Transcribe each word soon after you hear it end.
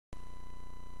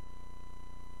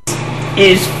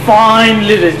is fine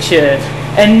literature.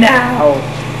 And now,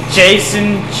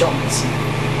 Jason Johnson.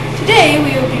 Today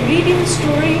we will be reading the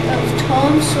story of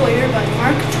Tom Sawyer by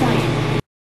Mark Twain.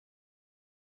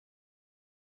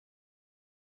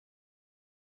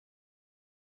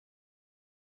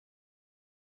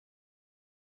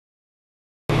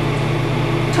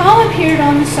 Tom appeared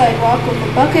on the sidewalk with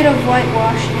a bucket of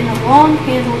whitewash and a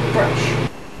long-handled brush.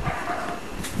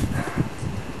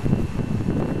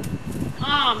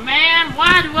 Oh man,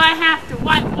 why do I have to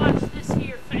whitewash this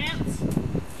here fence?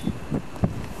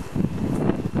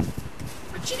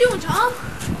 What you doing, Tom?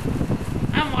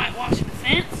 I'm whitewashing the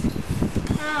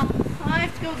fence. Oh, I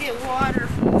have to go get water.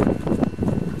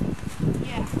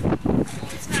 Yeah. Well,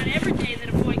 it's not every day that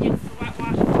a boy gets to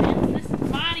whitewash the fence. This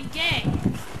is mighty gay.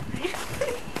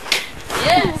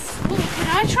 Yes. Well, can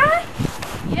I try?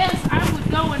 Yes, I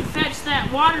would go and fetch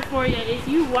that water for you if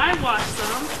you whitewash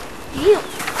some. Ew.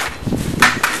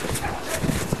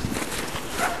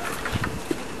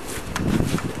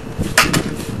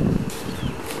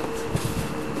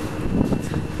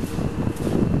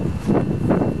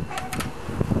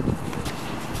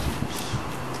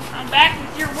 I'm back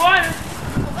with your water.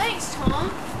 Well, thanks,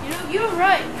 Tom. You know, you were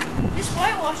right. This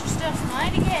whitewashing stuff's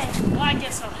mighty gay. Well, I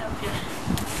guess I'll help you.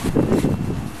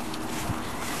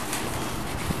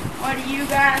 What are you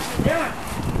guys doing?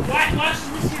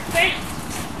 Whitewashing this here fence.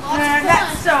 Lots of fun.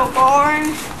 That's so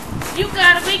boring. You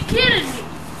gotta be kidding me.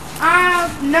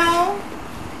 No.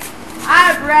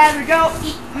 I'd rather go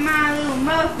eat my little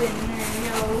muffin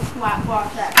than go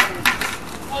whitewash that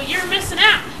fence. Well, you're missing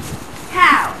out.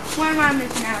 How? What am I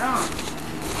missing out on?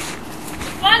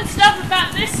 The fun stuff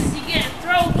about this is you get to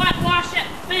throw whitewash at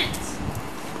the fence.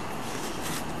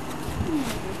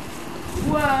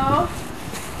 Well,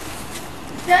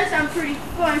 it does sound pretty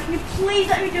fun. Can you please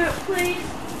let me do it, please?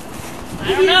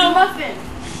 I don't know. Muffin.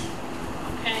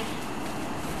 Okay.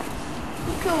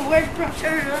 Cool. Where's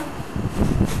Professor?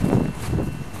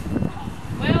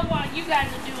 Well, while you guys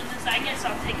are doing this, I guess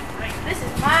I'll take a break. This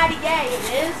is mighty gay,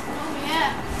 it is. Oh,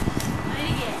 yeah.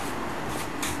 Mighty gay.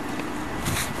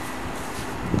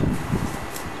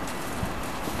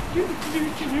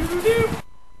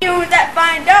 You with that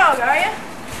fine dog, are you?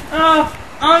 Oh,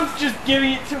 I'm just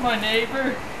giving it to my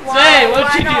neighbor. Why, Say,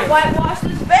 what'd you why not do? whitewash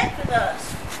this fence with us?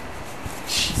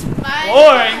 Mighty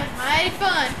Boring. fun. Mighty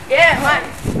fun. Yeah,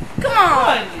 mighty. Come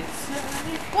on. Fun.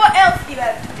 What else do you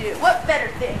have to do? What better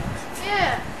things?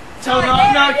 Yeah. So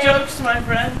knock jokes, my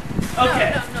friend.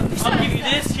 Okay, No. I'll Besides give you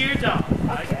that. this here dog.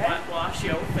 I can Okay. whitewash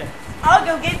your fence. I'll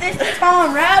go get this to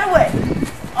Tom right away.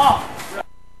 Oh,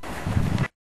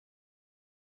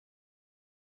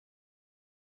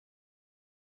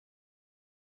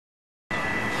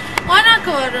 Why not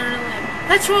go out on a limb?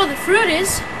 That's where all the fruit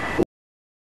is.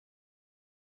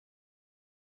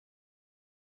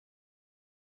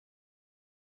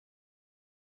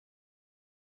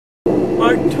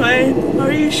 Mark Twain,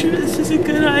 are you sure this is a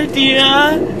good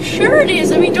idea? Sure it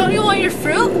is. I mean, don't you want your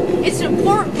fruit? It's an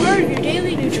important part of your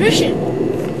daily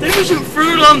nutrition. There isn't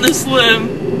fruit on this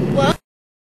limb. Well,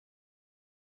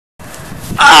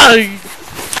 Ah!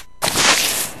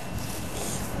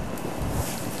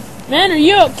 Man, are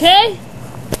you okay?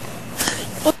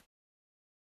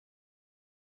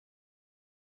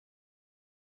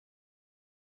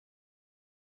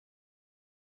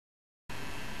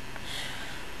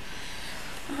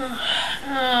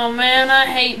 Oh man, I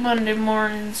hate Monday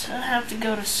mornings. I have to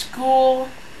go to school.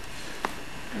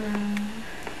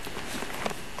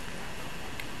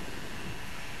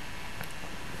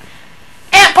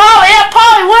 Aunt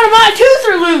Polly, one of my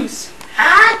tooth are loose.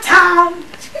 Hi, Tom.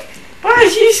 What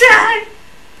did she say?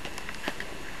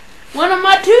 One of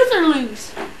my tooth are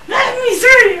loose. Let me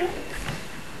see.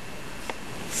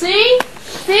 See?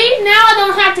 Now I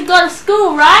don't have to go to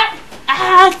school, right?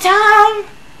 Ah, Tom.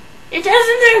 It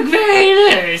doesn't look very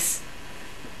loose.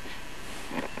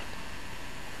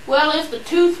 Well, if the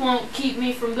tooth won't keep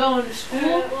me from going to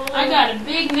school, I got a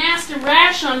big nasty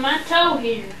rash on my toe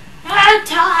here. Ah,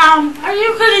 Tom, are you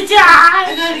gonna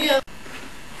die? gotta go.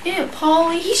 Yeah,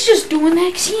 Polly, he's just doing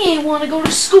that 'cause he ain't want to go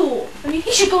to school. I mean,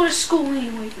 he should go to school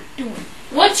anyway for doing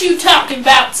it. What you talking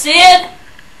about, Sid?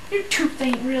 Your tooth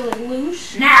ain't really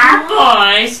loose. Now,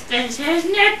 boys, this is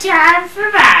no time for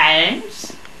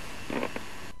violence.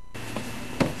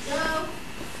 So,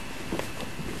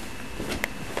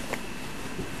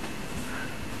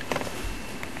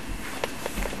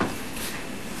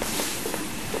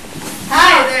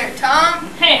 Hi there, Tom.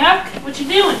 Hey, Huck, what you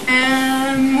doing?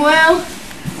 Well,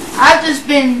 I've just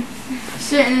been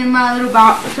sitting in my little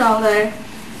box all day.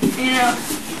 You know,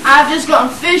 I've just gone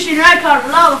fishing and I caught a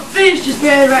lot of fish just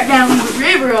headed right down the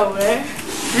river over there.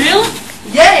 Really?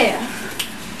 Yeah.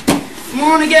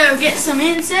 Want to go get some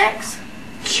insects?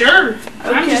 Sure.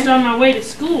 I'm just on my way to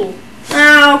school.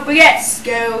 Oh, forget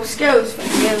SCO. SCO's for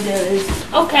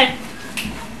dildos. Okay.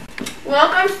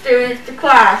 Welcome, students, to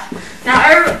class.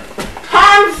 Now,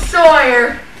 Tom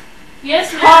Sawyer.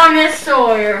 Yes, ma'am. Thomas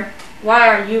Sawyer. Why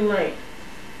are you late?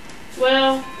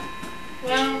 Well,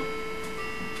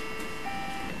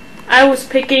 I was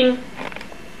picking.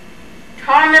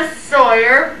 Thomas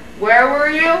Sawyer, where were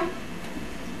you?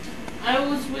 I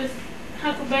was with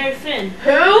Huckleberry Finn.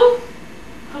 Who?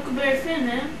 Huckleberry Finn,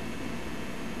 ma'am.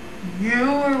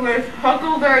 You were with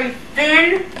Huckleberry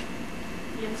Finn?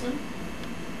 Yes, ma'am.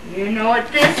 You know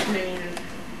what this means.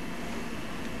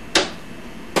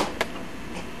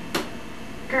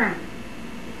 Come.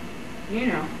 You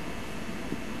know.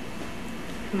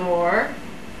 More.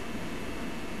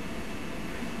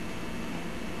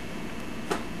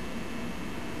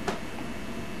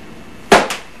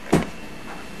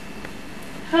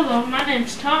 Hello, my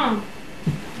name's Tom.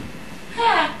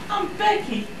 Hi, I'm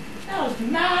Becky. That was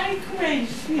mighty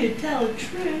courageous of you to tell the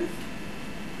truth.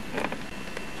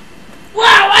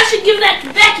 Wow, I should give that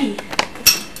to Becky.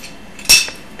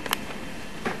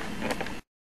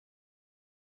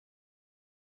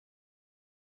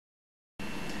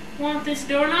 Want this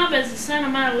doorknob as a sign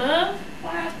of my love?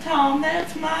 Wow, Tom,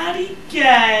 that's mighty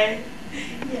gay.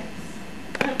 Yes.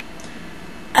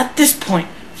 At this point,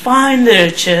 fine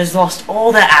literature has lost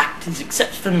all their actors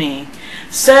except for me.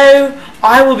 So,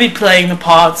 I will be playing the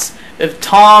parts of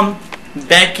Tom,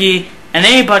 Becky, and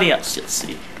anybody else you'll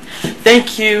see.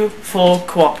 Thank you for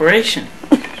cooperation.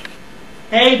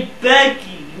 Hey,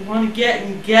 Becky, you want to get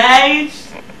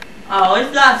engaged? Oh,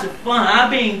 it's lots of fun.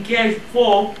 I've been engaged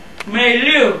before. Me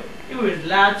too. It was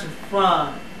lots of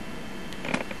fun.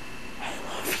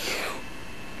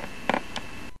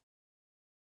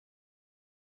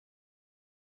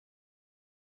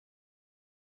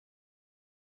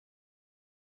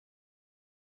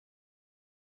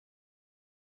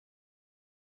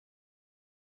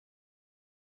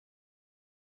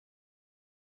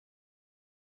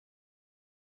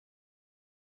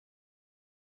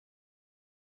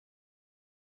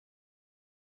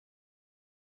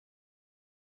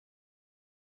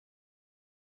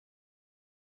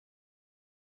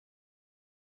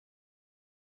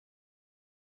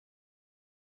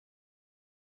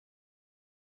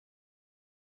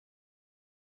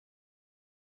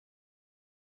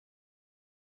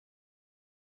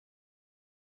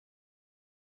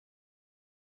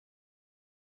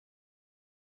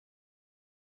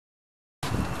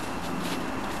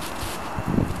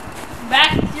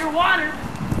 Back with your water.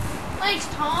 Thanks,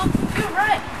 Tom. You're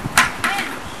right. Man,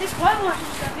 this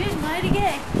whitewashing stuff is mighty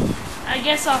gay. I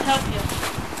guess I'll help you.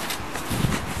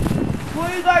 What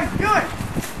are you guys doing?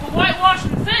 Well,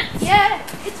 whitewashing the fence. Yeah,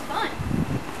 it's fun.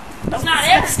 It's not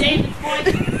every day the point.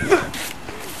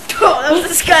 Oh, that was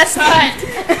disgusting.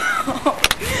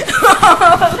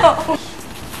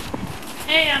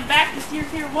 Hey, I'm back with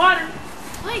your water.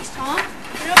 Thanks, Tom.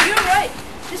 You're right.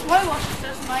 This whitewashing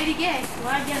stuff's mighty gay.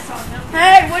 Well, I guess I'll help you.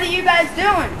 Hey, what are you guys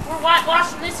doing? We're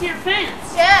whitewashing this here fence.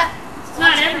 Yeah. It's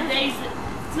not every day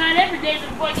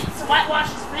that a boy gets to whitewash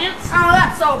his fence. Oh,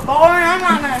 that's so boring. I'm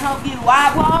not going to help you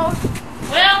whitewash.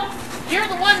 Well, you're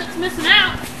the one that's missing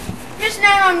out. Missing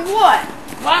out on what?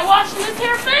 Whitewashing this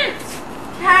here fence.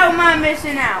 How am I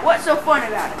missing out? What's so fun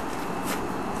about it?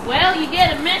 Well, you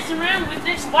get to mess around with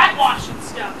this whitewashing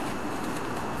stuff.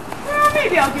 Well,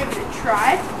 maybe I'll give it a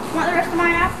try. Want the rest of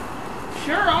my apple?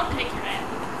 Sure, I'll take your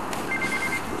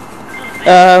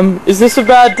apple. Is this a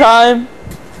bad time?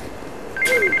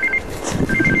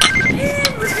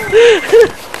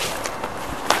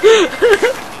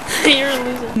 You're a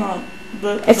loser.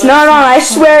 It's not on. I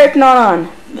swear it's not on.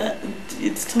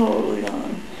 It's totally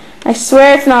on. I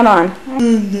swear it's not on.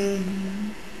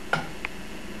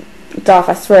 It's off.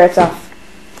 I swear it's off.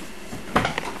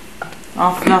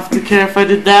 Off enough to care if I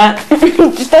did that?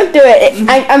 Just don't do it.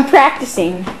 I'm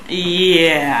practicing.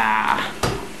 Yeah.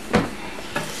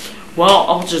 Well,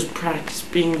 I'll just practice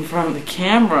being in front of the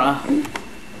camera.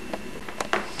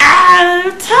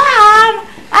 Tom!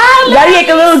 You gotta get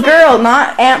a little girl,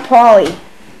 not Aunt Polly.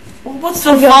 Well, what's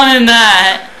the fun in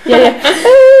that? Yeah.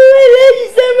 Oh, I love you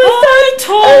so much.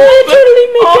 I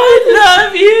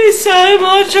love you so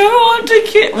much. I want to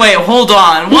kiss. Wait, hold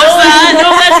on. What's that?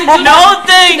 No, that's a good No, one.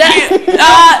 thank you.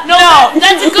 No,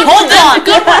 that's a good one. Hold That's on. a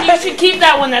good one. You should keep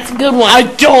that one. That's a good one. I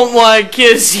don't want to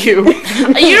kiss you.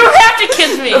 You don't have to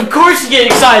kiss me. Of course you get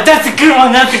excited. That's a good one.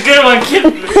 That's a good one. Kiss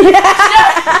me.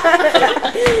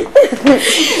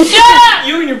 Shut up!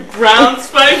 You and your brown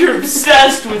spice are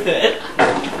obsessed with it.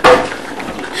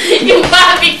 You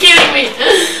gotta be kidding me.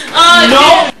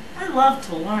 No. I love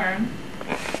to learn.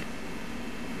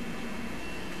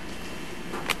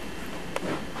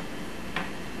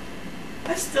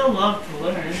 still love to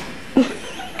learn.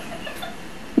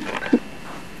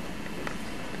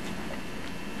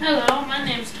 Hello, my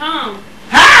name's Tom.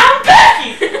 Hi, I'm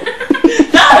Becky!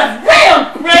 That was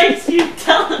real great, you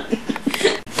telling me.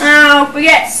 Oh,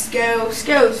 forget Sko.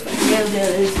 Sko's for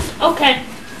hillbillies. Okay.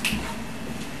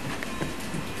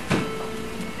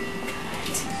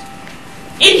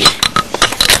 Idiot!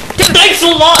 Thanks a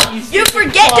lot, You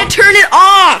forget to turn it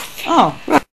off!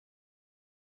 Oh.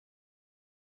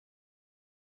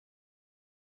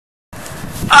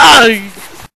 Oh,